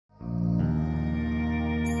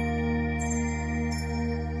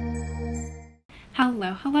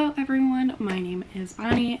Hello everyone, my name is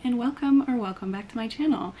Bonnie and welcome back to my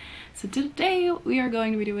channel. So today we are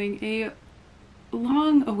going to be doing a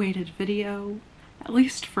long-awaited video, at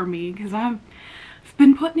least for me, because I've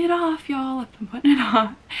been putting it off, y'all. I've been putting it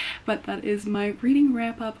off. But that is my reading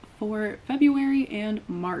wrap-up for February and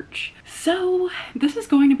March. So this is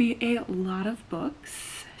going to be a lot of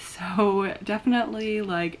books. So definitely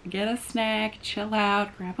like get a snack, chill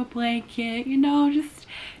out, grab a blanket, you know,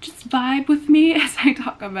 just vibe with me as I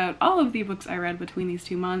talk about all of the books I read between these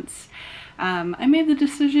 2 months. I made the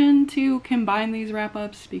decision to combine these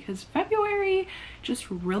wrap-ups because February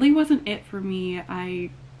just really wasn't it for me.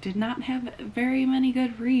 I did not have very many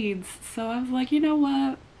good reads, so I was like, you know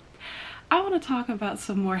what? I want to talk about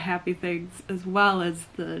some more happy things as well as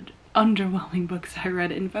the underwhelming books I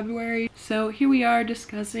read in February. So here we are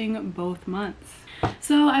discussing both months.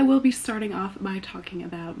 So I will be starting off by talking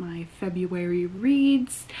about my February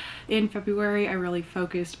reads. In February, I really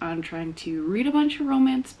focused on trying to read a bunch of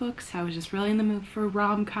romance books. I was just really in the mood for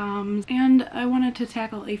rom-coms, and I wanted to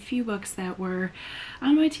tackle a few books that were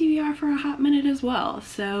on my TBR for a hot minute as well.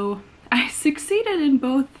 So I succeeded in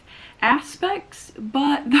both aspects,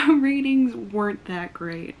 but the ratings weren't that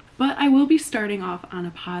great. But I will be starting off on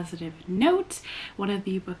a positive note. One of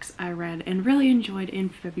the books I read and really enjoyed in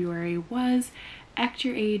February was Act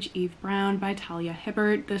Your Age, Eve Brown by Talia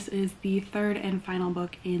Hibbert. This is the third and final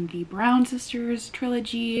book in the Brown Sisters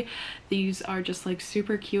trilogy. These are just like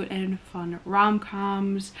super cute and fun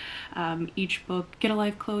rom-coms. Each book, Get a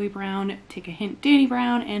Life Chloe Brown, Take a Hint Danny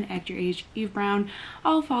Brown, and Act Your Age, Eve Brown,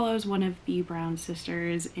 all follows one of the Brown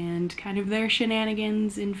sisters and kind of their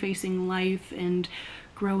shenanigans in facing life and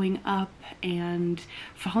growing up and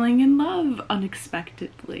falling in love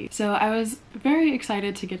unexpectedly. So I was very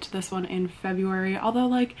excited to get to this one in February, although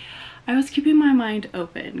like I was keeping my mind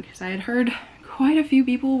open because I had heard quite a few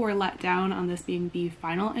people were let down on this being the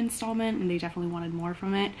final installment and they definitely wanted more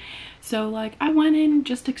from it. So like I went in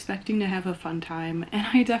just expecting to have a fun time, and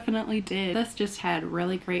I definitely did. This just had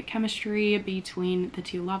really great chemistry between the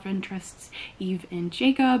two love interests, Eve and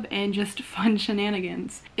Jacob, and just fun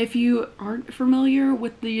shenanigans. If you aren't familiar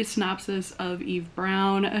with the synopsis of Eve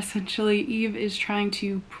Brown, essentially Eve is trying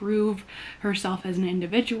to prove herself as an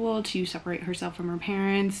individual, to separate herself from her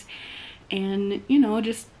parents, and you know,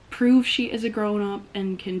 just prove she is a grown-up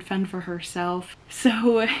and can fend for herself.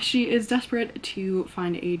 So she is desperate to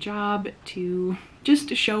find a job to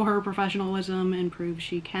just show her professionalism and prove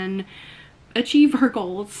she can achieve her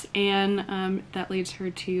goals, and that leads her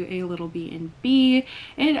to a little B&B.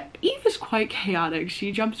 And Eve is quite chaotic.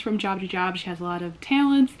 She jumps from job to job. She has a lot of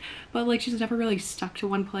talents, but like she's never really stuck to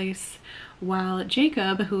one place, while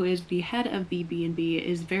Jacob, who is the head of the B&B,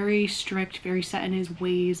 is very strict, very set in his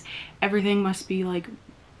ways. Everything must be like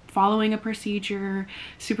following a procedure,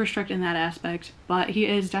 super strict in that aspect, but he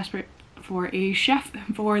is desperate for a chef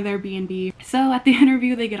for their B&B. So at the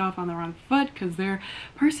interview they get off on the wrong foot because their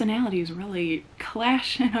personalities really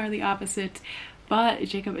clash and are the opposite. But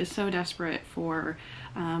Jacob is so desperate for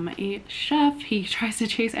a chef. He tries to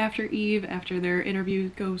chase after Eve after their interview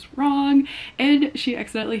goes wrong, and she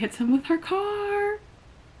accidentally hits him with her car.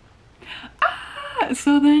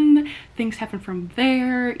 So then things happen from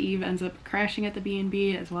there. Eve ends up crashing at the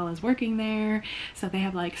B&B as well as working there. So they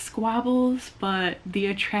have like squabbles, but the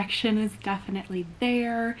attraction is definitely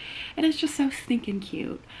there. And it's just so stinking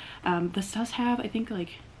cute. This does have, I think,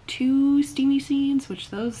 like 2 steamy scenes, which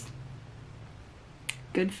those,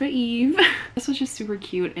 good for Eve. This was just super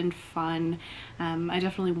cute and fun. I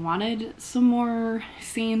definitely wanted some more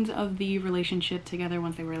scenes of the relationship together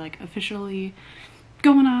once they were like officially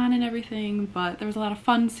going on and everything, but there was a lot of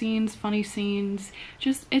fun scenes, funny scenes.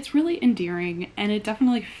 Just, it's really endearing, and it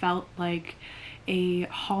definitely felt like a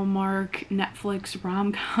Hallmark Netflix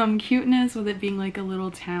rom-com cuteness, with it being like a little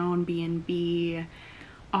town B&B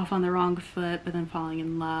off on the wrong foot but then falling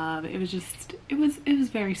in love. It was just, it was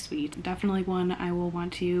very sweet. Definitely one I will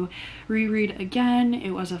want to reread again. It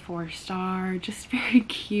was a 4-star, just very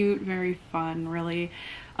cute, very fun, really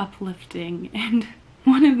uplifting, and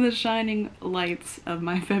one of the shining lights of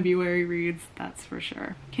my February reads, that's for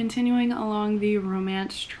sure. Continuing along the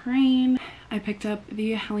romance train, I picked up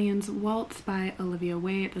the Hellion's Waltz by Olivia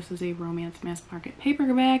Waite. This is a romance mass market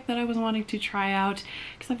paperback that I was wanting to try out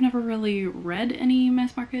because I've never really read any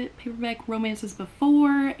mass market paperback romances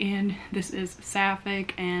before, and this is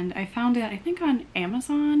sapphic, and I found it I think on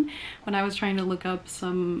Amazon when I was trying to look up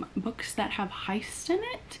some books that have heists in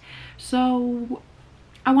it. So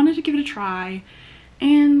I wanted to give it a try.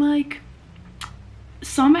 And like,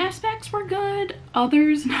 some aspects were good,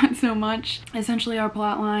 others not so much. Essentially, our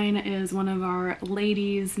plot line is one of our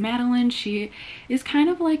ladies, Madeline. She is kind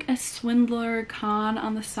of like a swindler con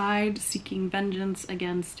on the side, seeking vengeance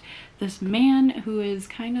against this man who is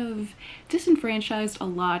kind of disenfranchised a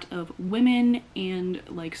lot of women and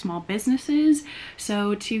like small businesses.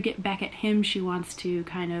 So to get back at him, she wants to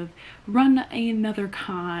kind of run another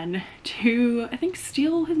con to, I think,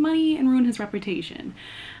 steal his money and ruin his reputation.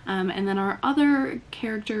 And then our other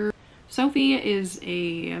character, Sophie, is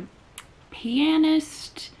a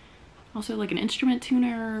pianist, also like an instrument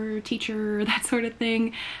tuner, teacher, that sort of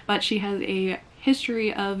thing, but she has a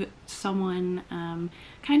history of someone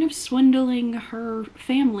kind of swindling her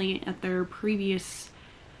family at their previous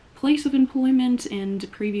place of employment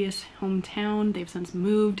and previous hometown. They've since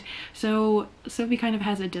moved, so Sophie kind of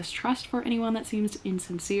has a distrust for anyone that seems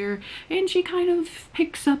insincere, and she kind of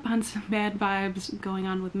picks up on some bad vibes going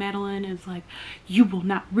on with Madeline. It's like, you will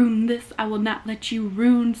not ruin this, I will not let you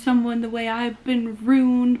ruin someone the way I've been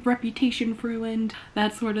ruined, reputation ruined,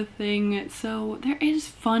 that sort of thing. So there is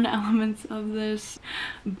fun elements of this,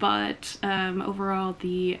 but overall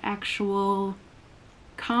the actual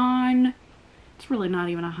con, it's really not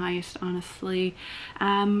even a heist, honestly.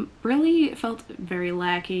 Really felt very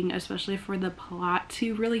lacking, especially for the plot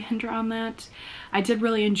to really hinder on that. I did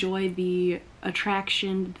really enjoy the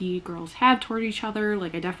attraction the girls have toward each other.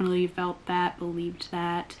 Like, I definitely felt that, believed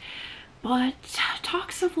that. But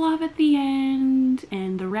talks of love at the end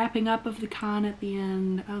and the wrapping up of the con at the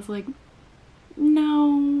end, I was like,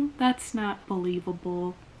 no, that's not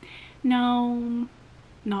believable. No,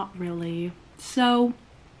 not really. So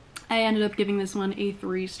I ended up giving this one a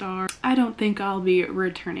 3-star. I don't think I'll be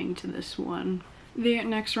returning to this one. The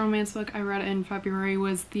next romance book I read in February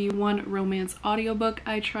was the one romance audiobook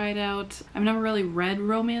I tried out. I've never really read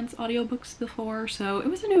romance audiobooks before, so it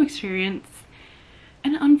was a new experience.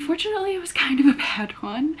 And unfortunately, it was kind of a bad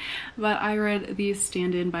one, but I read The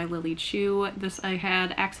Stand-In by Lily Chu. This I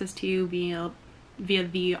had access to via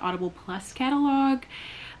the Audible Plus catalog.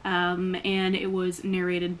 And it was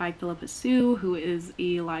narrated by Philippa Sue, who is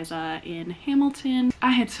Eliza in Hamilton.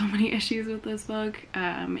 I had so many issues with this book.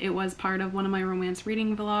 It was part of one of my romance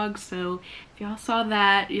reading vlogs, so if y'all saw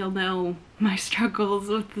that, you'll know my struggles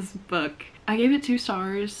with this book. I gave it 2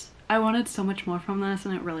 stars. I wanted so much more from this,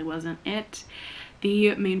 and it really wasn't it.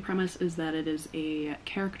 The main premise is that it is a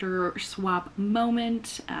character swap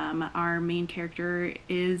moment. Our main character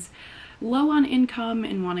is low on income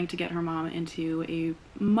and wanting to get her mom into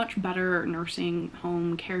a much better nursing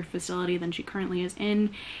home care facility than she currently is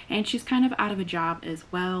in, and she's kind of out of a job as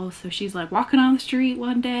well. So she's like walking on the street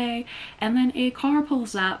one day, and then a car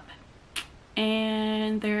pulls up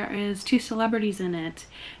and there is 2 celebrities in it,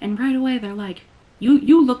 and right away they're like,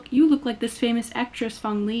 you look like this famous actress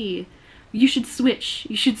Fong Li. You should switch.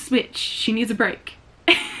 You should switch. She needs a break.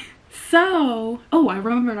 So, oh, I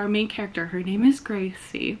remembered our main character. Her name is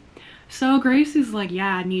Gracie. So Grace is like,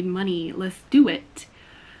 yeah, I need money, let's do it.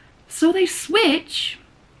 So they switch,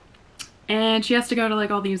 and she has to go to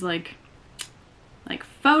like all these like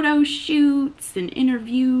photo shoots and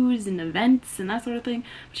interviews and events and that sort of thing.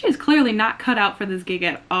 She is clearly not cut out for this gig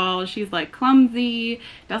at all. She's like clumsy,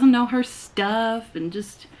 doesn't know her stuff, and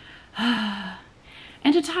just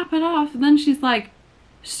and to top it off, then she's like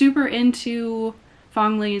super into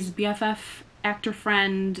Fong Li's BFF actor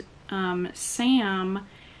friend Sam,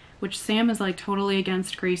 which Sam is like totally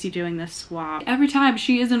against Gracie doing this swap. Every time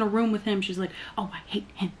she is in a room with him, she's like, oh, I hate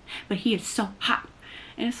him, but he is so hot.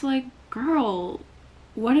 And it's like, girl,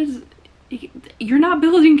 what is, you're not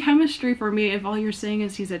building chemistry for me if all you're saying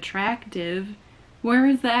is he's attractive. Where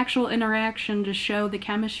is the actual interaction to show the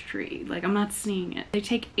chemistry? Like, I'm not seeing it. They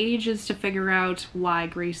take ages to figure out why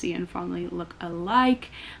Gracie and Fong Li look alike.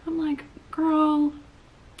 I'm like, girl,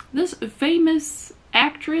 this famous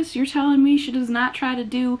actress, you're telling me she does not try to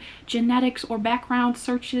do genetics or background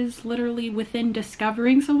searches literally within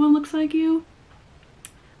discovering someone looks like you?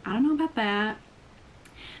 I don't know about that.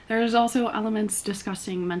 There's also elements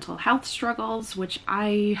discussing mental health struggles, which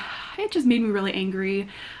it just made me really angry.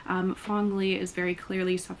 Fong Li is very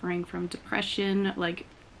clearly suffering from depression, like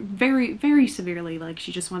very, very severely. Like,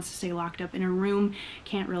 she just wants to stay locked up in her room,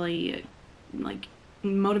 can't really like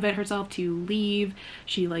motivate herself to leave.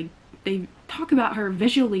 She like, they talk about her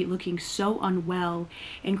visually looking so unwell,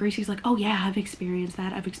 and Gracie's like, oh yeah, I've experienced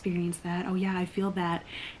that, oh yeah, I feel that,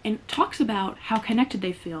 and talks about how connected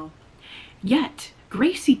they feel. Yet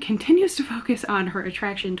Gracie continues to focus on her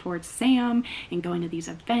attraction towards Sam and going to these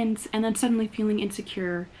events, and then suddenly feeling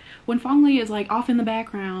insecure when Fong Li is like off in the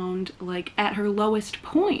background, like at her lowest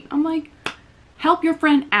point. I'm like, help your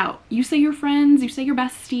friend out. You say you're friends, you say you're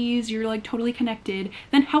besties, you're like totally connected,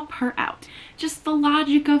 then help her out. Just the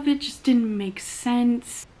logic of it just didn't make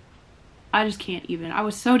sense. I just can't even. I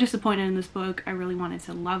was so disappointed in this book. I really wanted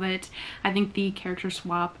to love it. I think the character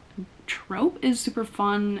swap trope is super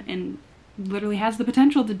fun and literally has the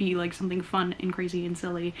potential to be like something fun and crazy and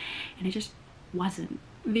silly, and it just wasn't.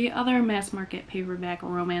 The other mass market paperback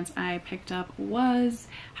romance I picked up was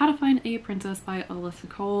How to Find a Princess by Alyssa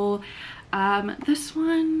Cole. This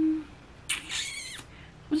one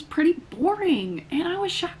was pretty boring and I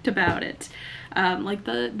was shocked about it. Like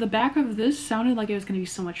the back of this sounded like it was going to be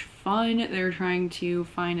so much fun. They were trying to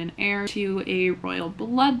find an heir to a royal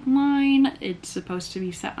bloodline. It's supposed to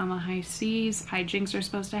be set on the high seas. Hijinks are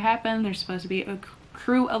supposed to happen. There's supposed to be a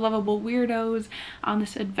crew of lovable weirdos on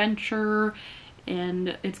this adventure,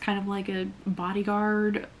 and it's kind of like a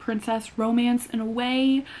bodyguard princess romance in a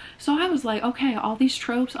way. So I was like, okay, all these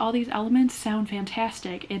tropes, all these elements sound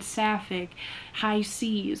fantastic. It's sapphic, high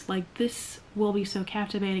seas, like this will be so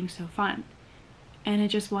captivating, so fun. And it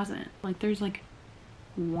just wasn't. Like there's like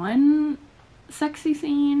one sexy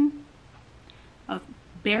scene of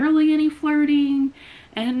barely any flirting,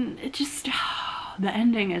 and it just the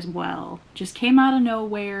ending as well just came out of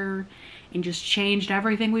nowhere and just changed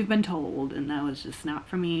everything we've been told, and that was just not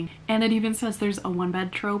for me. And it even says there's a one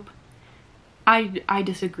bed trope. I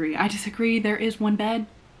disagree. I disagree. There is one bed,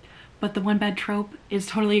 but the one bed trope is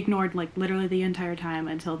totally ignored like literally the entire time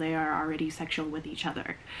until they are already sexual with each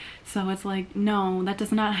other. So it's like, no, that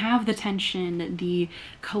does not have the tension, the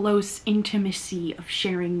close intimacy of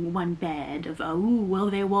sharing one bed, of oh, well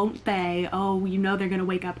they won't they, oh, you know they're gonna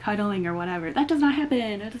wake up cuddling or whatever. That does not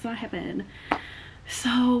happen. That does not happen.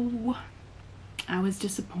 So I was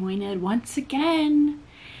disappointed once again,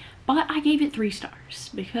 but I gave it 3 stars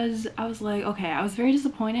because I was like, okay, I was very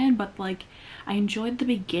disappointed, but like I enjoyed the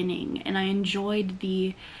beginning and I enjoyed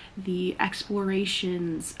the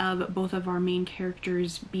explorations of both of our main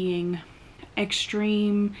characters being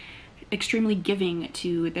extremely giving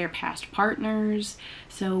to their past partners.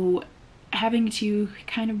 So having to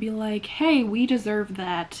kind of be like, hey, we deserve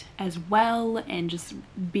that as well, and just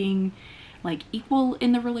being like equal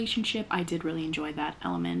in the relationship. I did really enjoy that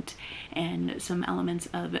element, and some elements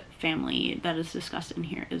of family that is discussed in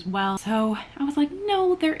here as well. So I was like,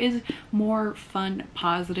 no, there is more fun,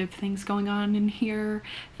 positive things going on in here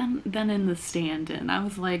than in the stand-in. I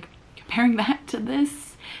was like, comparing that to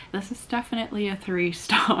this is definitely a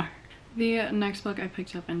 3-star. The next book I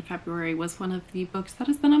picked up in February was one of the books that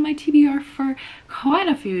has been on my TBR for quite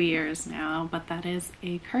a few years now, but that is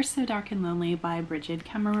A Curse So Dark and Lonely by Brigid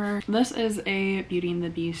Kemmerer. This is a Beauty and the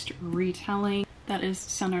Beast retelling that is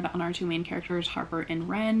centered on our 2 main characters, Harper and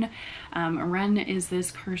Wren. Wren is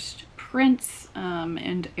this cursed prince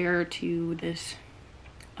and heir to this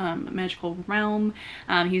magical realm.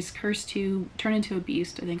 He's cursed to turn into a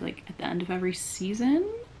beast, I think like at the end of every season.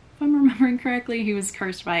 If I'm remembering correctly, he was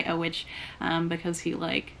cursed by a witch because he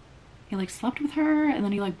slept with her and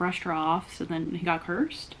then he like brushed her off, so then he got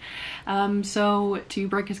cursed. So to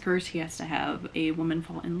break his curse, he has to have a woman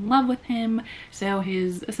fall in love with him. So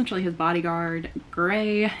essentially his bodyguard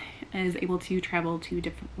Gray is able to travel to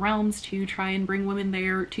different realms to try and bring women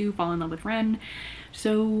there to fall in love with Wren.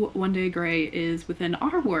 So one day Gray is within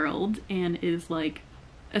our world and is like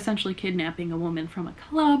essentially kidnapping a woman from a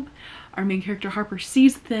club. Our main character Harper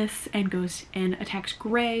sees this and goes and attacks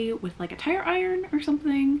Gray with like a tire iron or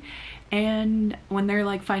something, and when they're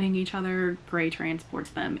like fighting each other, Gray transports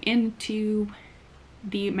them into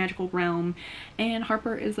the magical realm, and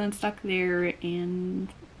Harper is then stuck there, and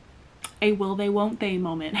a will they won't they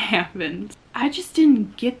moment happens. I just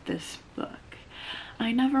didn't get this book.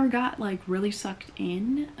 I never got like really sucked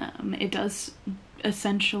in. It does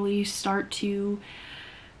essentially start to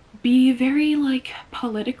be very like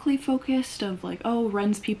politically focused, of like, oh,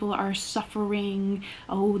 Wren's people are suffering,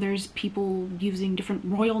 oh, there's people using different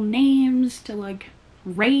royal names to like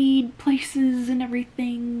raid places and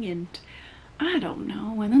everything, and I don't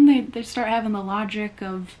know. And then they start having the logic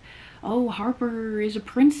of, oh, Harper is a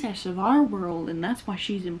princess of our world and that's why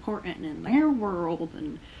she's important in their world,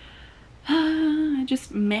 and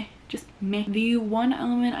just meh. The one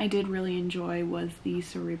element I did really enjoy was the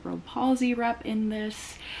cerebral palsy rep in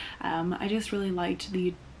this. I just really liked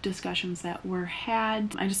the discussions that were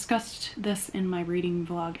had. I discussed this in my reading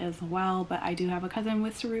vlog as well, but I do have a cousin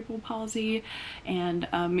with cerebral palsy, and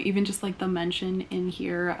even just like the mention in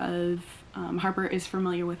here of Harper is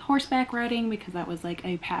familiar with horseback riding because that was like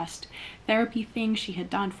a past therapy thing she had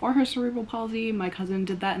done for her cerebral palsy. My cousin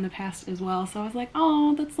did that in the past as well, so I was like,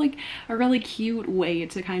 oh, that's like a really cute way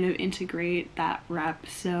to kind of integrate that rep.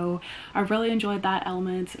 So I really enjoyed that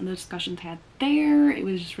element and the discussions had there. It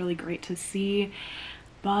was just really great to see.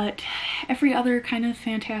 But every other kind of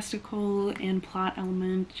fantastical and plot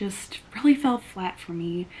element just really fell flat for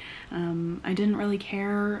me. I didn't really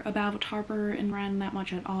care about Harper and Ren that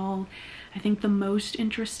much at all. I think the most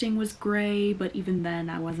interesting was Gray, but even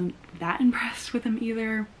then I wasn't that impressed with him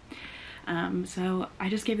either. So I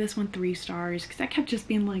just gave this one 3 stars because I kept just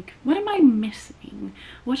being like, what am I missing?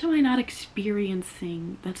 What am I not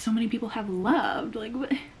experiencing that so many people have loved? Like,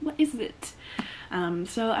 what is it?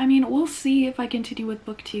 So I mean, we'll see if I continue with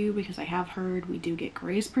book 2 because I have heard we do get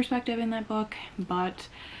Gray's perspective in that book, but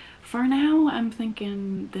for now I'm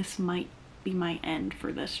thinking this might be my end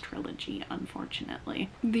for this trilogy, unfortunately.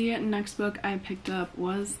 The next book I picked up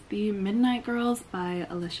was The Midnight Girls by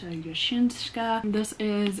Alicia Jasinska. This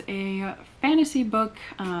is a fantasy book,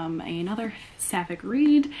 another sapphic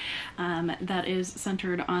read that is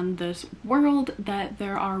centered on this world that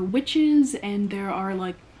there are witches and there are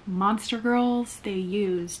like monster girls they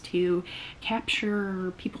use to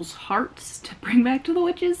capture people's hearts to bring back to the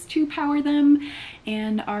witches to power them,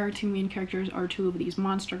 and our 2 main characters are 2 of these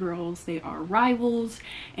monster girls. They are rivals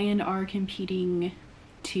and are competing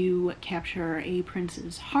to capture a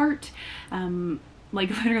prince's heart, like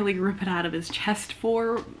literally rip it out of his chest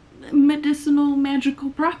for medicinal magical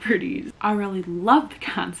properties. I really love the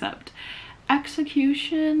concept.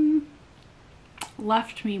 Execution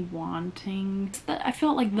left me wanting. I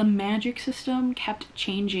felt like the magic system kept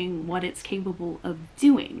changing what it's capable of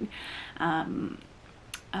doing.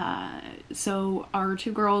 So our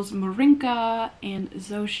 2 girls, Marinka and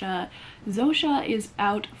Zosha. Zosha is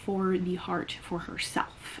out for the heart for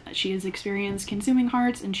herself. She has experienced consuming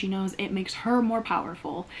hearts and she knows it makes her more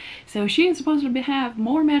powerful. So she is supposed to have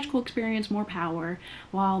more magical experience, more power,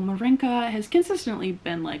 while Marinka has consistently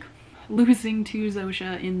been like losing to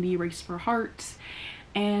Zosha in the race for hearts,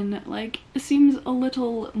 and like seems a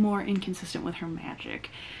little more inconsistent with her magic.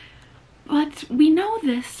 But we know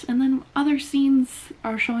this, and then other scenes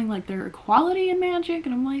are showing like their equality in magic,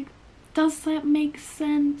 and I'm like, does that make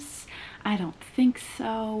sense? I don't think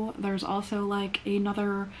so. There's also like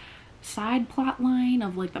another side plot line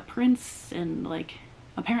of like the prince and like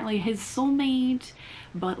apparently his soulmate,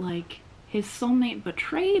 but like his soulmate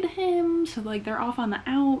betrayed him, so like they're off on the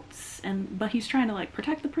outs, but he's trying to like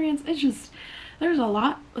protect the prince. It's just, there's a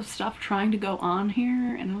lot of stuff trying to go on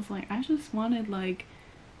here, and I was like, I just wanted like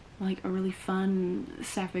a really fun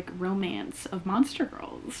sapphic romance of monster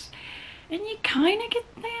girls, and you kind of get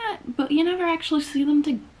that, but you never actually see them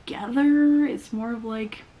together. It's more of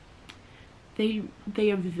like they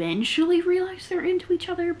eventually realize they're into each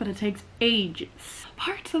other, but it takes ages.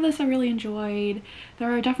 Parts of this I really enjoyed.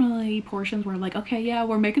 There are definitely portions where like, okay, yeah,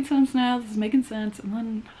 we're making sense now, this is making sense, and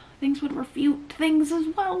then things would refute things as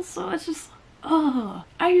well, so it's just, ugh.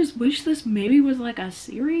 I just wish this maybe was like a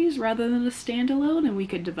series rather than a standalone, and we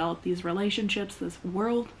could develop these relationships, this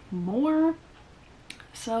world more.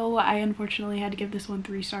 So I unfortunately had to give this one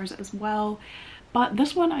 3 stars as well. But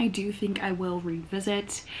this one I do think I will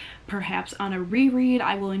revisit. Perhaps on a reread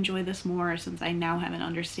I will enjoy this more, since I now have an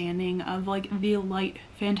understanding of like the light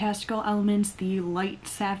fantastical elements, the light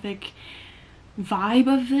sapphic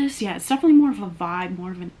vibe of this. Yeah, it's definitely more of a vibe,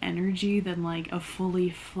 more of an energy than like a fully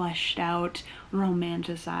fleshed out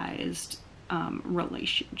romanticized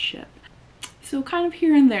relationship. So kind of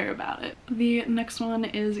here and there about it. The next one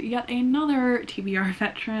is yet another TBR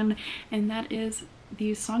veteran, and that is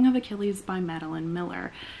The Song of Achilles by Madeline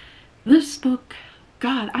Miller. This book,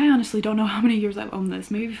 God, I honestly don't know how many years I've owned this.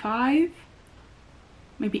 Maybe 5?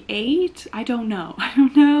 Maybe 8? I don't know. I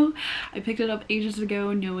don't know. I picked it up ages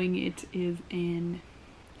ago knowing it is in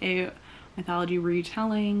a mythology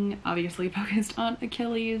retelling, obviously focused on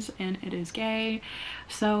Achilles, and it is gay.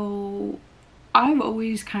 So I've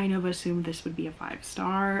always kind of assumed this would be a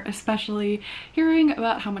 5-star, especially hearing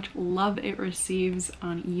about how much love it receives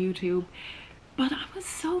on YouTube. But I was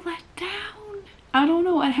so let down. I don't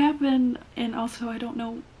know what happened, and also I don't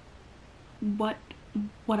know what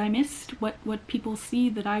I missed, what people see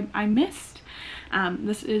that I missed.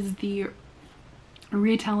 This is the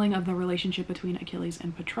retelling of the relationship between Achilles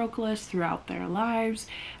and Patroclus throughout their lives,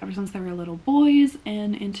 ever since they were little boys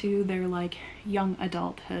and into their like young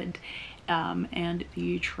adulthood. and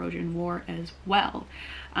the Trojan War as well.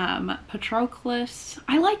 Patroclus,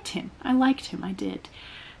 I liked him, I did.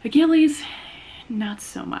 Achilles, not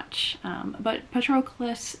so much, but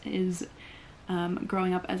Patroclus is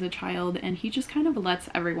growing up as a child, and he just kind of lets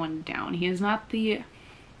everyone down. He's not the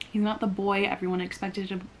boy everyone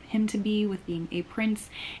expected him to be, with being a prince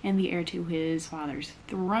and the heir to his father's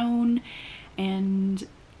throne. And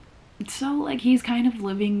so like he's kind of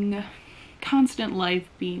living constant life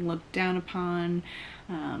being looked down upon,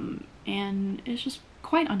 and is just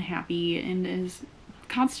quite unhappy and is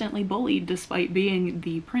constantly bullied despite being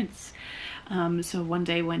the prince. So one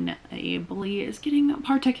day when a bully is getting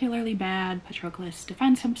particularly bad, Patroclus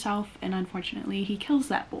defends himself, and unfortunately he kills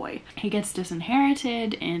that boy. He gets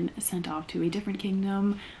disinherited and sent off to a different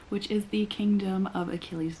kingdom, which is the kingdom of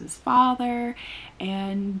Achilles' father,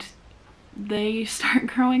 and they start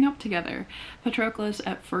growing up together. Patroclus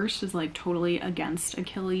at first is like totally against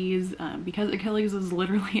Achilles, because Achilles is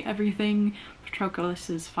literally everything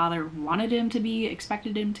Patroclus' father wanted him to be,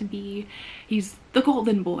 expected him to be. He's the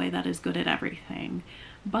golden boy that is good at everything.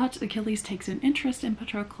 But Achilles takes an interest in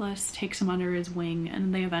Patroclus, takes him under his wing,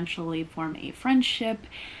 and they eventually form a friendship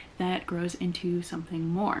that grows into something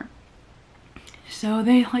more. So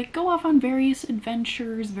they like go off on various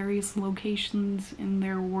adventures, various locations in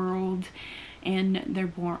their world, and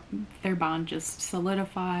their bond just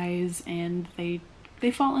solidifies, and they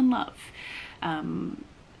fall in love.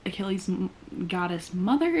 Achilles' goddess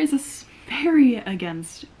mother is very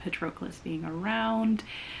against Patroclus being around,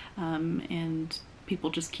 and people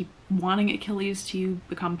just keep wanting Achilles to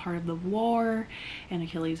become part of the war, and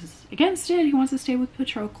Achilles is against it. He wants to stay with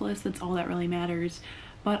Patroclus. That's all that really matters.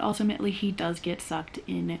 But ultimately he does get sucked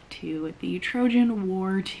into the Trojan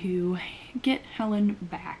War to get Helen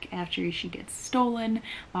back after she gets stolen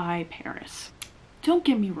by Paris. Don't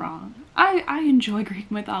get me wrong, I enjoy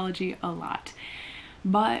Greek mythology a lot,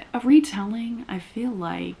 but a retelling, I feel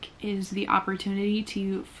like, is the opportunity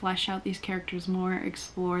to flesh out these characters more,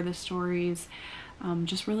 explore the stories,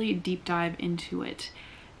 just really deep dive into it.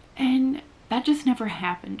 And that just never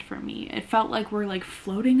happened for me. It felt like we're like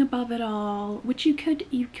floating above it all, which you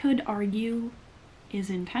could argue is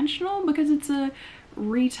intentional because it's a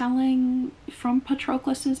retelling from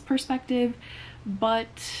Patroclus's perspective,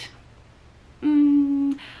 but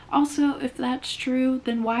also, if that's true,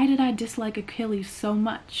 then why did I dislike Achilles so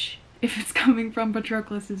much if it's coming from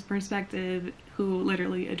Patroclus's perspective, who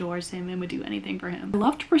literally adores him and would do anything for him? I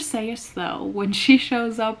loved Briseis though, when she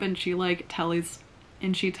shows up and she like tells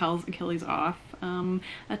Achilles off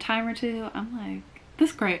a time or two. I'm like,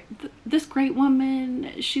 this great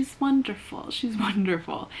woman, she's wonderful,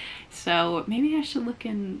 so maybe I should look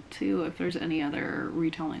into if there's any other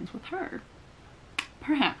retellings with her.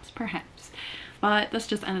 Perhaps. But this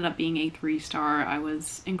just ended up being a 3-star. I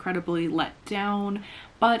was incredibly let down,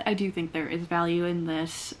 but I do think there is value in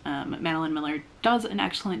this. Madeline Miller does an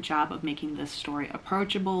excellent job of making this story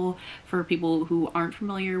approachable for people who aren't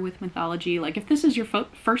familiar with mythology. Like, if this is your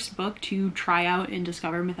first book to try out and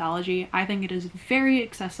discover mythology, I think it is very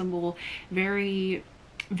accessible, very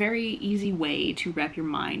easy way to wrap your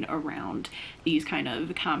mind around these kind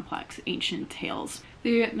of complex ancient tales.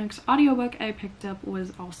 The next audiobook I picked up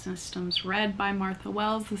was All Systems Red by Martha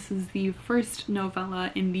Wells. This is the first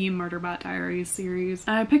novella in the Murderbot Diaries series.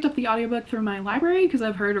 I picked up the audiobook through my library because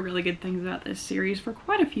I've heard really good things about this series for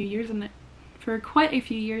quite a few years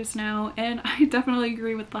now, and I definitely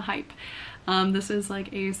agree with the hype. This is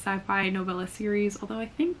like a sci-fi novella series, although I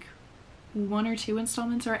think 1 or 2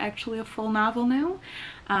 installments are actually a full novel now,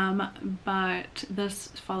 but this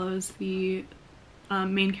follows the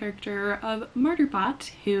main character of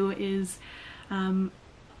Murderbot, who is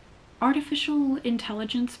artificial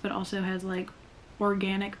intelligence but also has like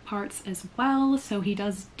organic parts as well, so he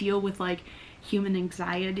does deal with like human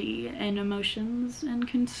anxiety and emotions and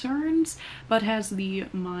concerns, but has the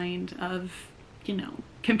mind of, you know,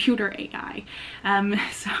 computer AI.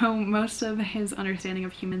 So most of his understanding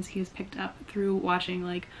of humans he has picked up through watching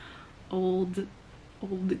like old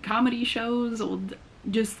comedy shows, old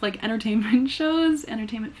just like entertainment shows,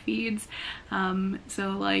 entertainment feeds. So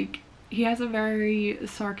like he has a very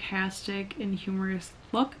sarcastic and humorous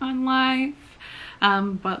look on life,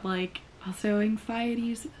 but like also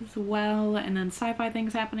anxieties as well, and then sci-fi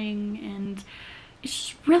things happening, and it's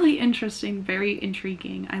just really interesting, very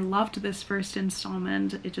intriguing. I loved this first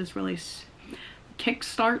installment. It just really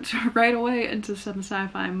kickstarts right away into some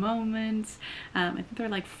sci-fi moments. I think they're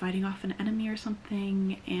like fighting off an enemy or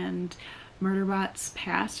something, and Murderbot's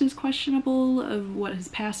past is questionable, of what his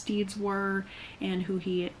past deeds were and who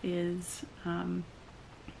he is. And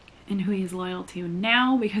and who he's loyal to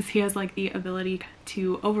now, because he has like the ability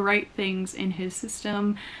to overwrite things in his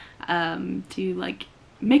system, to like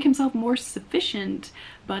make himself more sufficient,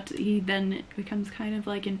 but he then becomes kind of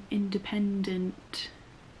like an independent,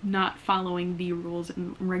 not following the rules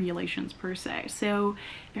and regulations per se. So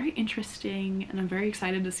very interesting, and I'm very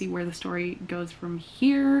excited to see where the story goes from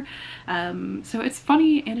here. So it's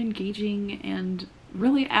funny and engaging and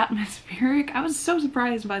really atmospheric. I was so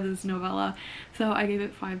surprised by this novella, so I gave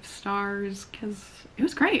it 5 stars because it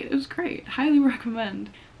was great. It was great. Highly recommend.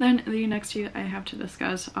 Then the next two I have to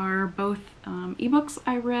discuss are both ebooks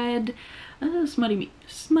I read, smutty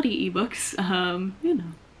ebooks, you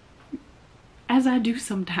know, as I do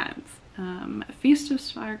sometimes. Feast of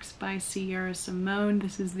Sparks by Sierra Simone.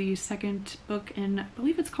 This is the second book in, I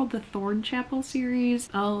believe it's called the Thorn Chapel series.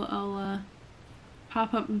 I'll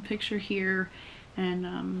pop up the picture here,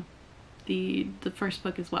 and the first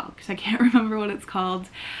book as well, because I can't remember what it's called.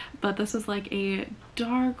 But this is like a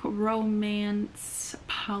dark romance,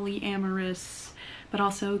 polyamorous, but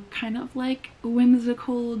also kind of like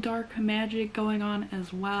whimsical dark magic going on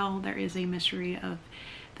as well. There is a mystery of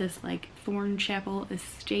this like Thorn Chapel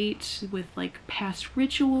estate with like past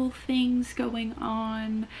ritual things going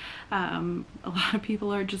on. A lot of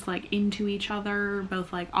people are just like into each other,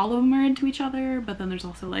 both like all of them are into each other, but then there's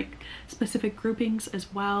also like specific groupings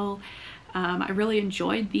as well. I really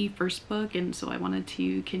enjoyed the first book, and so I wanted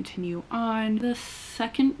to continue on. The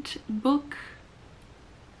second book,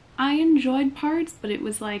 I enjoyed parts, but it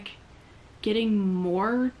was like getting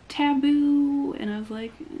more taboo, and I was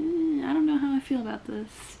like, I don't know how I feel about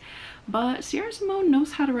this. But Sierra Simone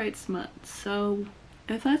knows how to write smut, so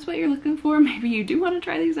if that's what you're looking for, maybe you do want to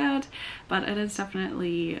try these out. But it is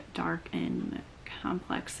definitely dark and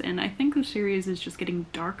complex, and I think the series is just getting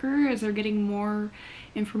darker as they're getting more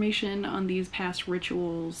information on these past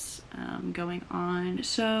rituals going on.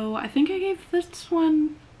 So I think I gave this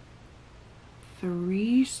one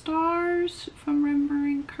 3 stars, if I'm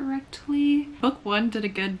remembering correctly. Book 1 did a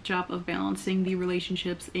good job of balancing the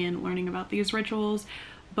relationships and learning about these rituals.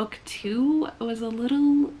 Book 2 was a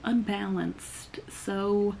little unbalanced,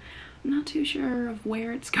 so I'm not too sure of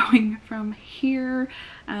where it's going from here,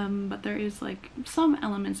 but there is like some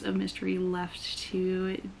elements of mystery left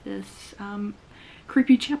to this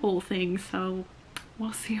creepy chapel thing, so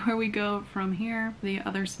we'll see where we go from here. The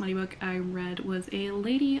other smutty book I read was A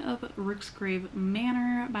Lady of Rooksgrave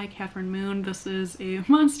Manor by Kathrynne Moon. This is a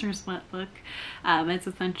monster smut book. It's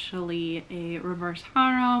essentially a reverse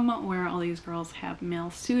harem where all these girls have male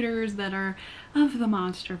suitors that are of the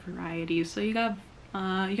monster variety. So you got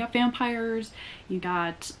vampires, you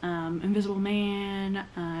got Invisible Man,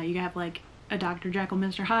 you have like a Dr. Jekyll,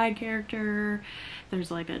 Mr. Hyde character, there's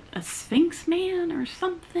like a Sphinx Man or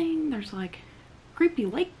something, there's like creepy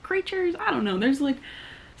lake creatures, I don't know, there's like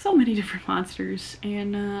so many different monsters,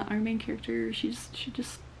 and our main character, she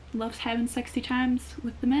just loves having sexy times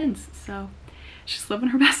with the men's, so she's living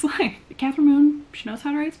her best life. Kathrynne Moon, she knows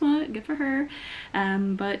how to write smut, good for her,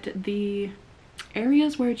 but the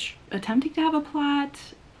areas where it's attempting to have a plot,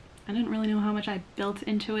 I didn't really know how much I built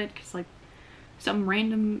into it, because like some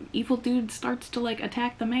random evil dude starts to like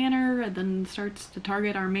attack the manor and then starts to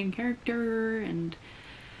target our main character, and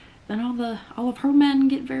then all of her men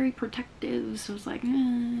get very protective, so it's like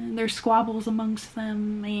there's squabbles amongst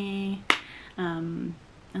them, and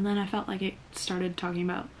then I felt like it started talking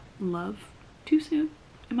about love too soon,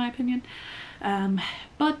 in my opinion,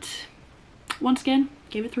 but once again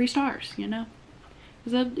gave it 3 stars. You know,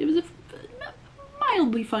 it was a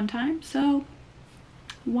mildly fun time, so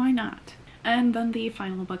why not? And then the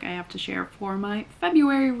final book I have to share for my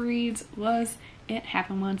February reads was It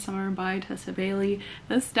Happened One Summer by Tessa Bailey.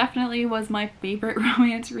 This definitely was my favorite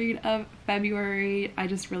romance read of February. I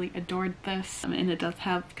just really adored this, and it does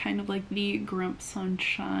have kind of like the Grump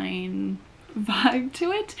Sunshine vibe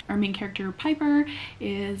to it. Our main character Piper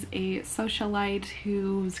is a socialite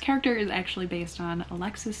whose character is actually based on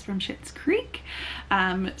Alexis from Schitt's Creek.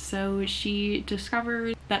 So she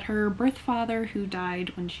discovers that her birth father, who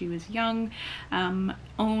died when she was young,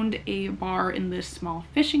 owned a bar in this small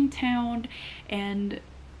fishing town, and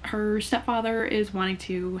her stepfather is wanting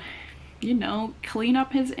to, you know, clean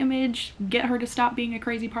up his image, get her to stop being a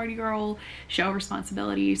crazy party girl, show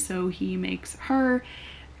responsibility, so he makes her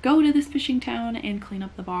go to this fishing town and clean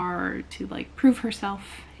up the bar to like prove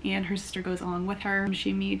herself, and her sister goes along with her.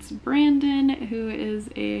 She meets Brandon, who is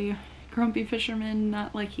a grumpy fisherman,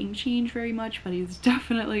 not liking change very much, but he's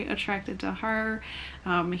definitely attracted to her.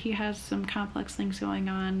 He has some complex things going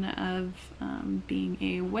on of being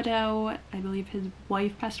a widow. I believe his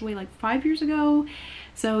wife passed away like 5 years ago,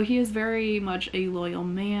 so he is very much a loyal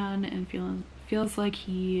man and feels like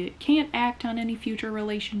he can't act on any future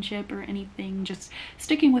relationship or anything, just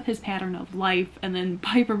sticking with his pattern of life. And then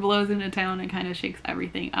Piper blows into town and kind of shakes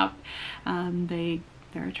everything up.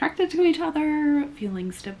 They're attracted to each other,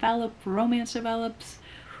 feelings develop, romance develops.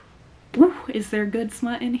 Woo, is there good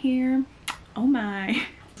smut in here? Oh my.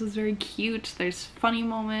 This is very cute. There's funny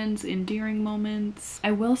moments, endearing moments.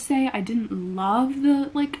 I will say I didn't love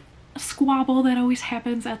the like squabble that always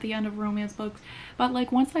happens at the end of romance books, but like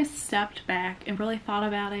once I stepped back and really thought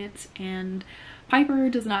about it, and Piper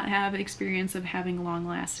does not have experience of having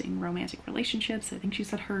long-lasting romantic relationships. I think she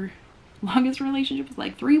said her longest relationship was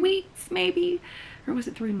like 3 weeks maybe, or was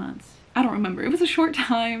it 3 months? I don't remember. It was a short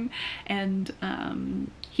time, and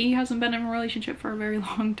he hasn't been in a relationship for a very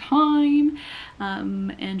long time,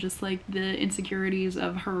 and just like the insecurities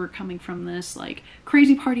of her coming from this like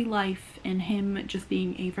crazy party life and him just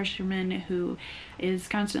being a fisherman who is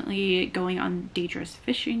constantly going on dangerous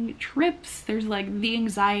fishing trips. There's like the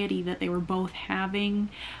anxiety that they were both having.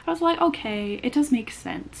 I was like, okay, it does make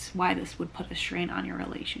sense why this would put a strain on your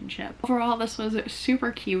relationship. Overall, this was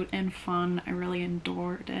super cute and fun. I really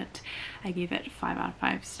endured it. I gave it 5 out of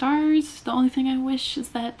 5 stars. The only thing I wish is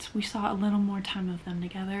that we saw a little more time of them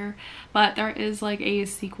together, but there is like a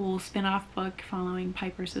sequel spin-off book following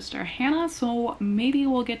Piper's sister Hannah, so maybe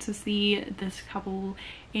we'll get to see this couple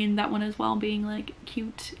in that one as well, being like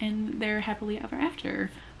cute and they're happily ever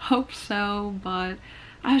after. Hope so, but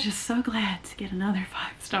I was just so glad to get another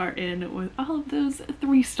 5-star in with all of those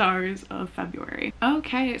 3 stars of February.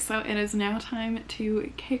 Okay, so it is now time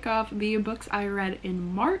to kick off the books I read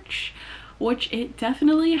in March, which it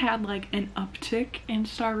definitely had like an uptick in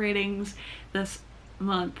star ratings this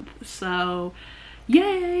month, so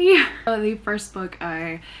yay! So the first book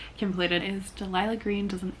I completed is Delilah Green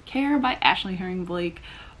Doesn't Care by Ashley Herring Blake.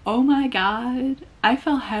 Oh my god, I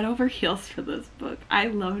fell head over heels for this book. I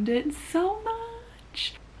loved it so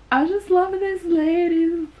much. I just love this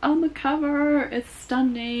lady on the cover. It's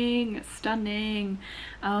stunning, it's stunning.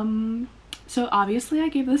 So obviously I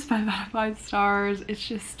gave this 5 out of 5 stars. It's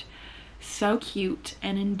just so cute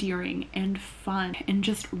and endearing and fun and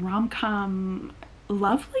just rom-com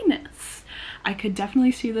loveliness. I could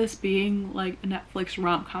definitely see this being like a Netflix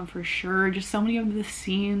rom-com for sure. Just so many of the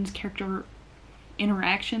scenes, character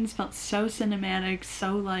interactions felt so cinematic,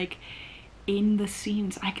 so like in the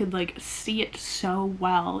scenes. I could like see it so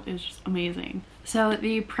well. It was just amazing. So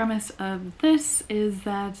the premise of this is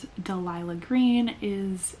that Delilah Green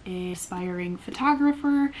is an aspiring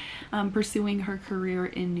photographer pursuing her career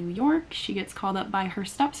in New York. She gets called up by her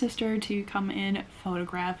stepsister to come and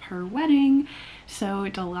photograph her wedding. So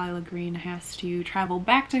Delilah Green has to travel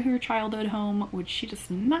back to her childhood home, which she does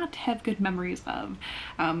not have good memories of.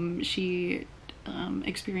 She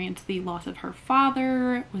experienced the loss of her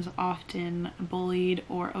father, was often bullied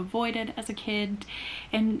or avoided as a kid,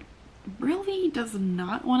 and really does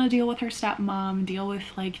not want to deal with her stepmom, deal with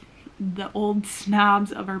like the old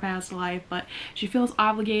snobs of her past life, but she feels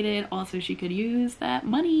obligated. Also, she could use that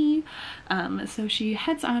money, so she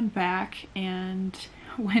heads on back, and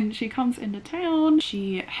when she comes into town,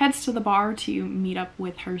 she heads to the bar to meet up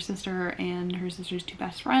with her sister and her sister's 2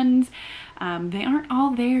 best friends. They aren't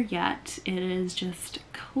all there yet. It is just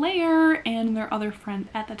Claire and their other friend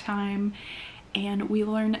at the time, and we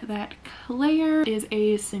learn that Claire is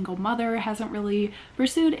a single mother, hasn't really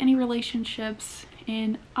pursued any relationships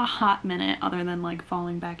in a hot minute other than like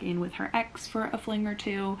falling back in with her ex for a fling or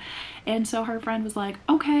 2, and so her friend was like,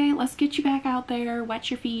 okay, let's get you back out there, wet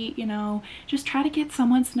your feet, you know, just try to get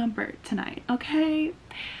someone's number tonight, okay?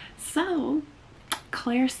 So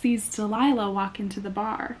Claire sees Delilah walk into the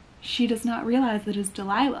bar. She does not realize that it's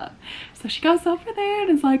Delilah, so she goes over there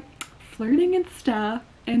and is like flirting and stuff,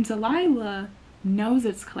 and Delilah knows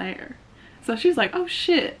it's Claire, so she's like, oh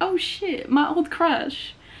shit, my old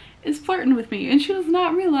crush is flirting with me, and she does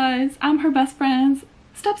not realize I'm her best friend's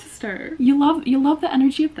stepsister. You love the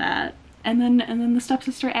energy of that. And then the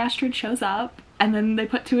stepsister Astrid shows up, and then they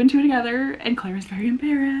put 2 and 2 together, and Claire is very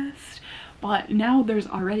embarrassed. But now there's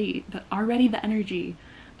already the energy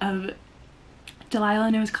of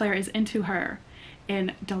Delilah knows Claire is into her,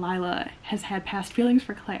 and Delilah has had past feelings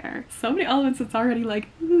for Claire. So many elements, it's already like,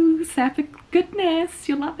 ooh, sapphic goodness,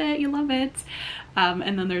 you love it, you love it.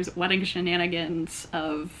 And then there's wedding shenanigans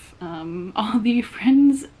of all the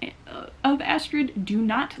friends of Astrid do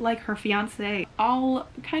not like her fiance. All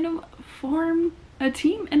kind of form a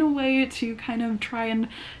team in a way to kind of try and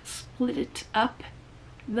split it up,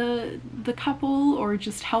 the couple, or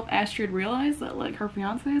just help Astrid realize that like her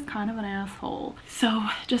fiance is kind of an asshole. So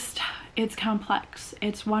just It's complex,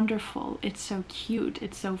 it's wonderful, it's so cute,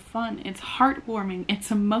 it's so fun, it's heartwarming,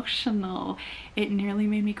 it's emotional. It nearly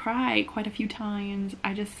made me cry quite a few times.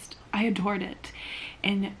 I adored it.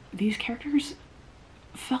 And these characters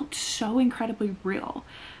felt so incredibly real.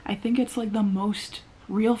 I think it's like the most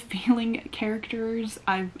real feeling characters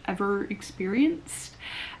I've ever experienced.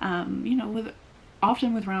 You know,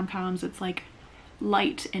 often with rom-coms it's like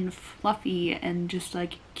light and fluffy and just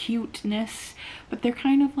like cuteness, but they're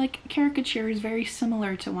kind of like caricatures, very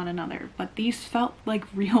similar to one another. But these felt like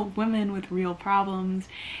real women with real problems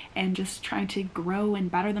and just trying to grow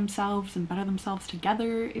and better themselves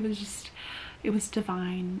together. It was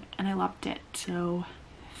divine and I loved it. So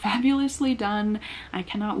fabulously done. I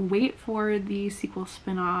cannot wait for the sequel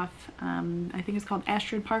spin-off. I think it's called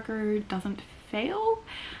Astrid Parker Doesn't Fail.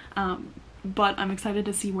 But I'm excited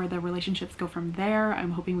to see where the relationships go from there.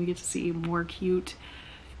 I'm hoping we get to see more cute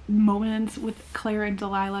moments with Claire and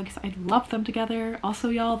Delilah because I love them together. Also,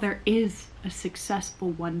 y'all, there is a successful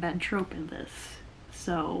one-bed trope in this.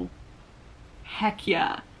 So, heck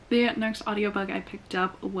yeah. The next audiobook I picked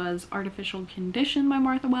up was Artificial Condition by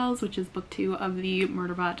Martha Wells, which is book 2 of the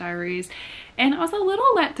Murderbot Diaries. And I was a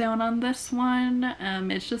little let down on this one.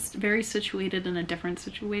 It's just very situated in a different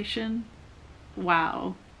situation.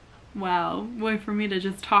 Wow. Way for me to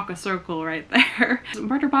just talk a circle right there.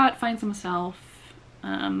 Murderbot finds himself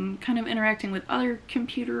kind of interacting with other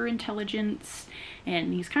computer intelligence,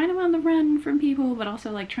 and he's kind of on the run from people, but also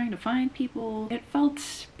like trying to find people. It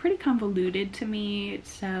felt pretty convoluted to me,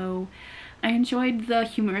 so I enjoyed the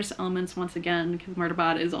humorous elements once again because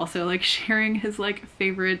Murderbot is also like sharing his like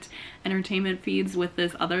favorite entertainment feeds with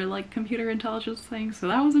this other like computer intelligence thing, so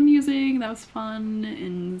that was amusing, that was fun,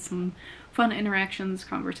 and some fun interactions,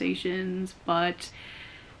 conversations, but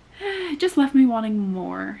it just left me wanting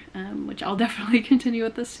more, which I'll definitely continue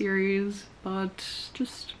with this series, but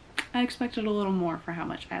just I expected a little more for how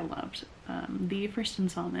much I loved the first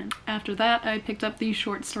installment. After that, I picked up the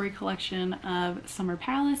short story collection of Summer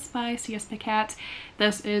Palace by C.S. Pacat.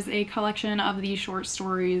 This is a collection of the short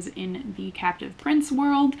stories in the Captive Prince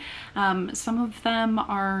world. Some of them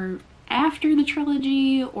are after the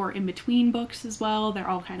trilogy or in between books as well. They're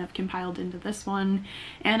all kind of compiled into this one,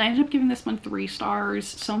 and I ended up giving this one 3 stars.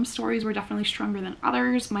 Some stories were definitely stronger than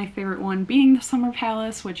others, my favorite one being the Summer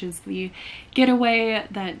Palace, which is the getaway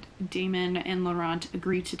that Damon and Laurent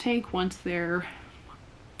agree to take once their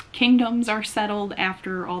kingdoms are settled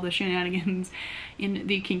after all the shenanigans in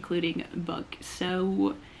the concluding book.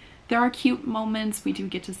 So there are cute moments, we do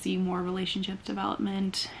get to see more relationship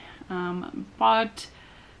development, but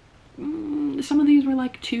some of these were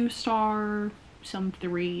like 2-star, some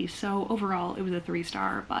 3, so overall it was a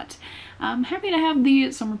 3-star, but I'm happy to have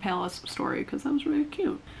the Summer Palace story because that was really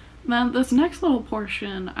cute. Now this next little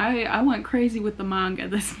portion, I went crazy with the manga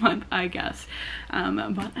this month, I guess,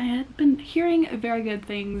 but I had been hearing very good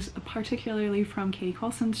things, particularly from Katie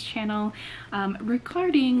Coulson's channel,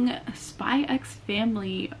 regarding Spy X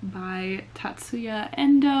Family by Tatsuya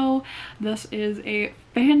Endo. This is a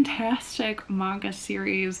fantastic manga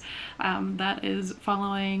series that is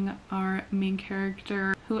following our main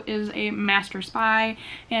character, who is a master spy,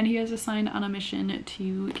 and he is assigned on a mission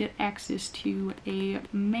to get access to a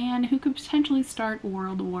man who could potentially start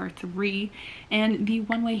World War III, and the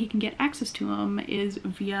one way he can get access to him is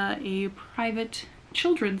via a private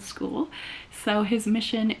children's school. So his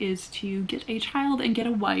mission is to get a child and get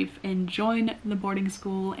a wife and join the boarding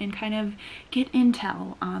school and kind of get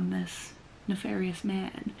intel on this nefarious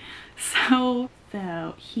man. So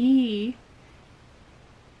he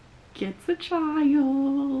gets a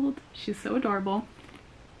child, she's so adorable,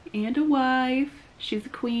 and a wife, she's a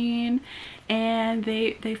queen, and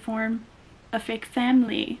they form a fake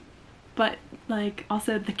family. But like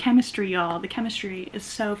also the chemistry, y'all, the chemistry is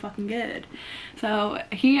so fucking good. So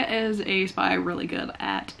he is a spy really good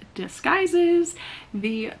at disguises.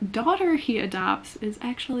 The daughter he adopts is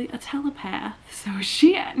actually a telepath, so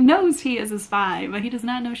she knows he is a spy, but he does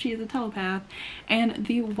not know she is a telepath. And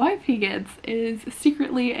the wife he gets is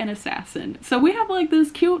secretly an assassin. So we have like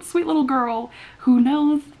this cute sweet little girl who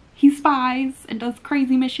knows he spies and does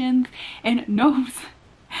crazy missions and knows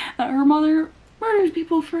that her mother murders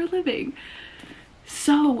people for a living.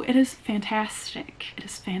 So it is fantastic. It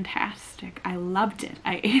is fantastic. I loved it.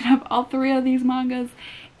 I ate up all 3 of these mangas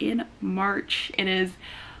in March. It is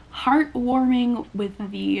heartwarming with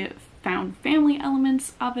the found family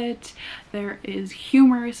elements of it. There is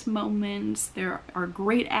humorous moments. There are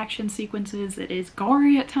great action sequences. It is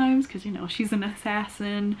gory at times because, you know, she's an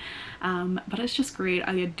assassin. But it's just great.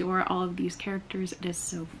 I adore all of these characters. It is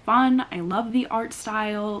so fun. I love the art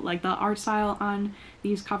style. Like, the art style on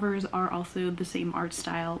these covers are also the same art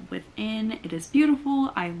style within. It is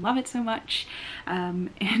beautiful. I love it so much. And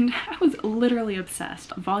I was literally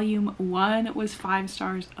obsessed. Volume 1 was 5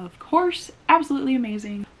 stars, of course. Absolutely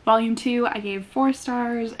amazing. Volume 2 I gave 4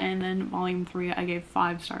 stars, and then Volume 3 I gave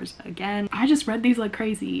 5 stars again. I just read these like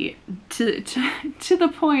crazy to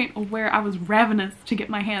the point where I was ravenous to get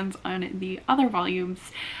my hands on the other volumes.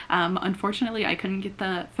 Unfortunately, I couldn't get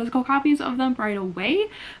the physical copies of them right away,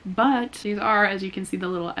 but these are, as you can see, the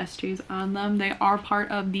little SJs on them. They are part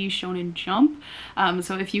of the Shonen Jump.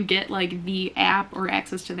 So if you get like the app or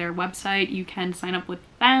access to their website, you can sign up with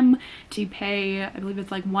them to pay, I believe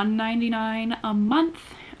it's like $1.99 a month.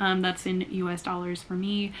 That's in US dollars for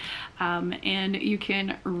me. And you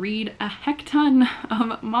can read a heck ton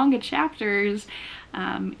of manga chapters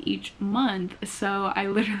each month. So I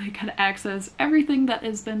literally could access everything that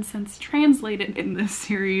has been since translated in this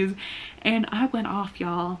series. And I went off,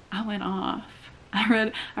 y'all. I went off.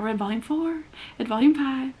 I read Volume 4 and Volume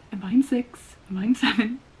 5 and Volume 6 and Volume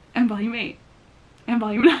 7 and Volume 8 and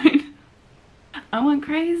Volume 9. I went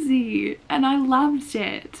crazy and I loved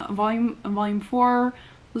it. Volume 4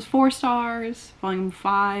 was 4 stars, Volume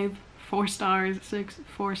 5, 4 stars, 6,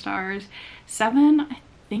 4 stars, 7, I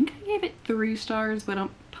think I gave it 3 stars, but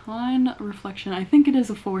upon reflection, I think it is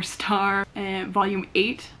a 4 star. And Volume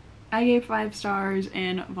 8, I gave 5 stars,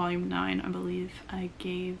 and Volume 9, I believe, I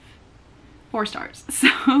gave 4 stars. So,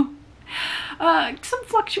 some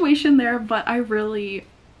fluctuation there, but I really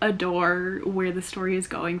adore where the story is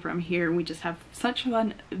going from here. We just have such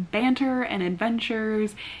fun banter and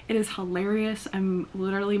adventures. It is hilarious. I'm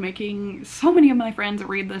literally making so many of my friends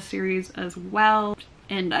read this series as well,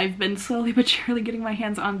 and I've been slowly but surely getting my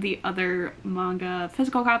hands on the other manga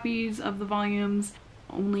physical copies of the volumes.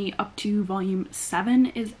 Only up to Volume 7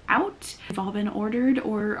 is out. They've all been ordered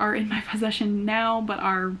or are in my possession now, but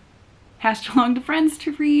are passed along to friends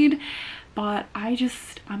to read. But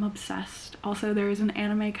I'm obsessed. Also, there is an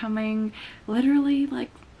anime coming literally like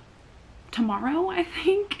tomorrow, I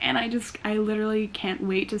think, and I literally can't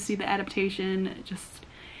wait to see the adaptation. It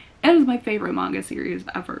is my favorite manga series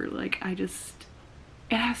ever. Like,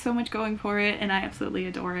 it has so much going for it, and I absolutely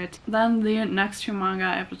adore it. Then the next 2 manga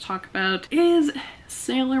I have to talk about is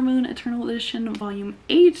Sailor Moon Eternal Edition Volume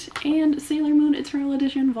 8 and Sailor Moon Eternal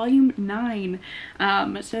Edition Volume 9.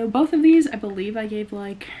 So both of these, I believe I gave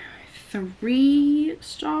like 3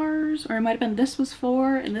 stars, or it might have been this was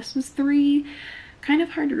 4 and this was 3. Kind of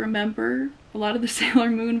hard to remember. A lot of the Sailor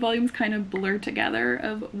Moon volumes kind of blur together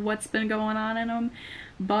of what's been going on in them,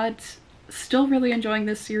 but still really enjoying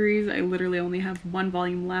this series. I literally only have 1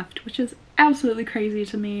 volume left, which is absolutely crazy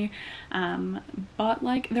to me, but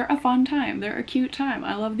like, they're a fun time. They're a cute time.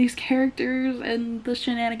 I love these characters and the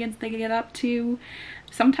shenanigans they get up to.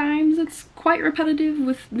 Sometimes it's quite repetitive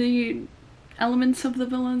with the elements of the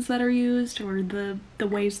villains that are used, or the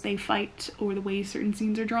ways they fight, or the way certain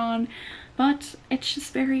scenes are drawn, but it's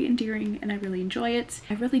just very endearing and I really enjoy it.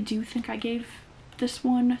 I really do think I gave this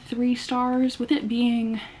one 3 stars. With it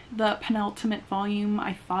being the penultimate volume,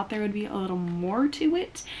 I thought there would be a little more to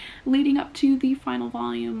it leading up to the final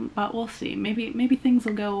volume, but we'll see. Maybe things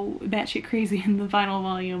will go batshit crazy in the final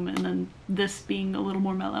volume, and then this being a little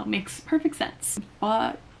more mellow makes perfect sense.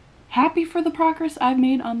 But happy for the progress I've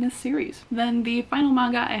made on this series. Then the final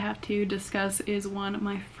manga I have to discuss is one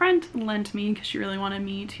my friend lent me because she really wanted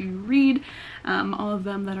me to read all of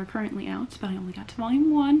them that are currently out, but I only got to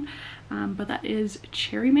Volume 1. But that is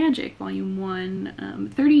Cherry Magic, Volume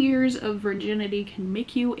 1. 30 years of virginity can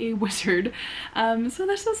make you a wizard. So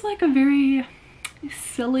this is like a very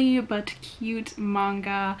silly but cute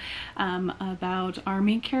manga about our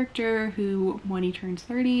main character who, when he turns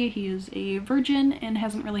 30, he is a virgin and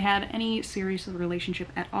hasn't really had any serious relationship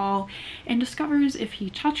at all, and discovers if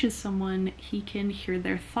he touches someone he can hear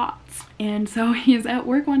their thoughts. And so he's at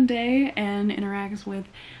work one day and interacts with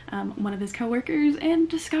one of his co-workers and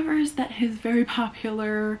discovers that his very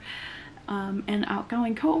popular and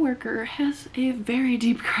outgoing co-worker has a very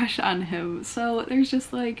deep crush on him. So there's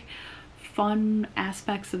just like fun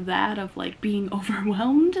aspects of that, of like being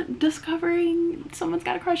overwhelmed discovering someone's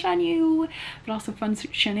got a crush on you, but also fun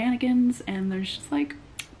shenanigans, and there's just like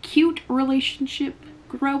cute relationship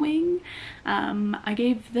growing. I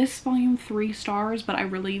gave this volume 3 stars, but I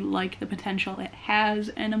really like the potential it has,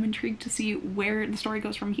 and I'm intrigued to see where the story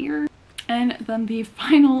goes from here. And then the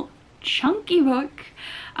final chunky book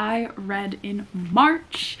I read in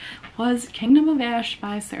March was Kingdom of Ash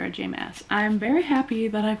by Sarah J. Maas. I'm very happy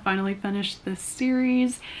that I finally finished this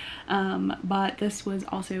series, but this was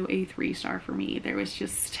also a 3-star for me. It was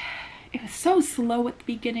so slow at the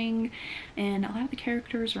beginning, and a lot of the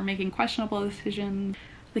characters were making questionable decisions.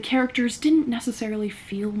 The characters didn't necessarily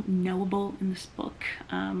feel knowable in this book,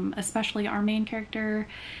 especially our main character.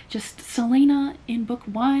 Just Selena in book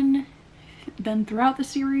 1, then throughout the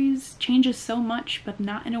series, changes so much, but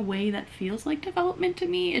not in a way that feels like development to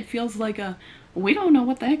me. It feels like we don't know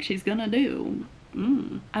what the heck she's gonna do.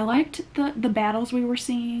 I liked the battles we were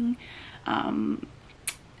seeing.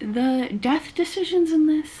 The death decisions in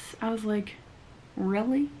this, I was like,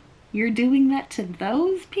 really? You're doing that to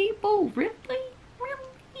those people? Really?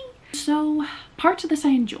 So parts of this I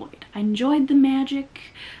enjoyed. I enjoyed the magic.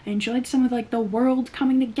 I enjoyed some of like the world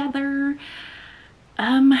coming together.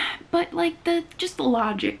 But like the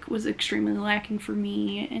logic was extremely lacking for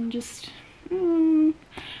me, and just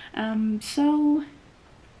so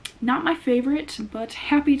not my favorite, but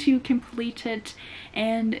happy to complete it,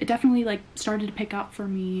 and it definitely like started to pick up for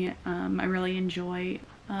me. I really enjoy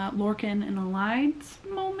Lorcan and Alide's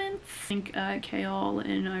moments. I think Kaol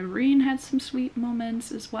and Irene had some sweet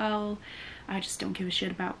moments as well. I just don't give a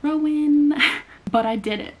shit about Rowan. But I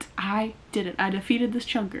did it. I defeated this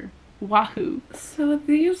chunker. Wahoo. So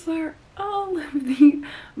these are all of the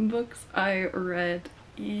books I read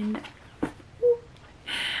in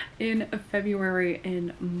February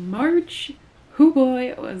and March. Oh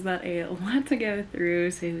boy, was that a lot to go through.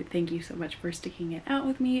 So thank you so much for sticking it out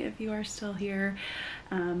with me if you are still here.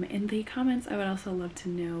 In the comments, I would also love to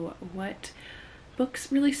know what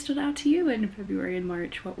books really stood out to you in February and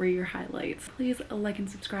March. What were your highlights? Please like and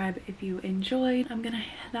subscribe if you enjoyed. I'm gonna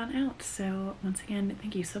head on out. So once again,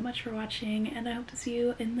 thank you so much for watching, and I hope to see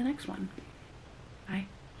you in the next one. Bye.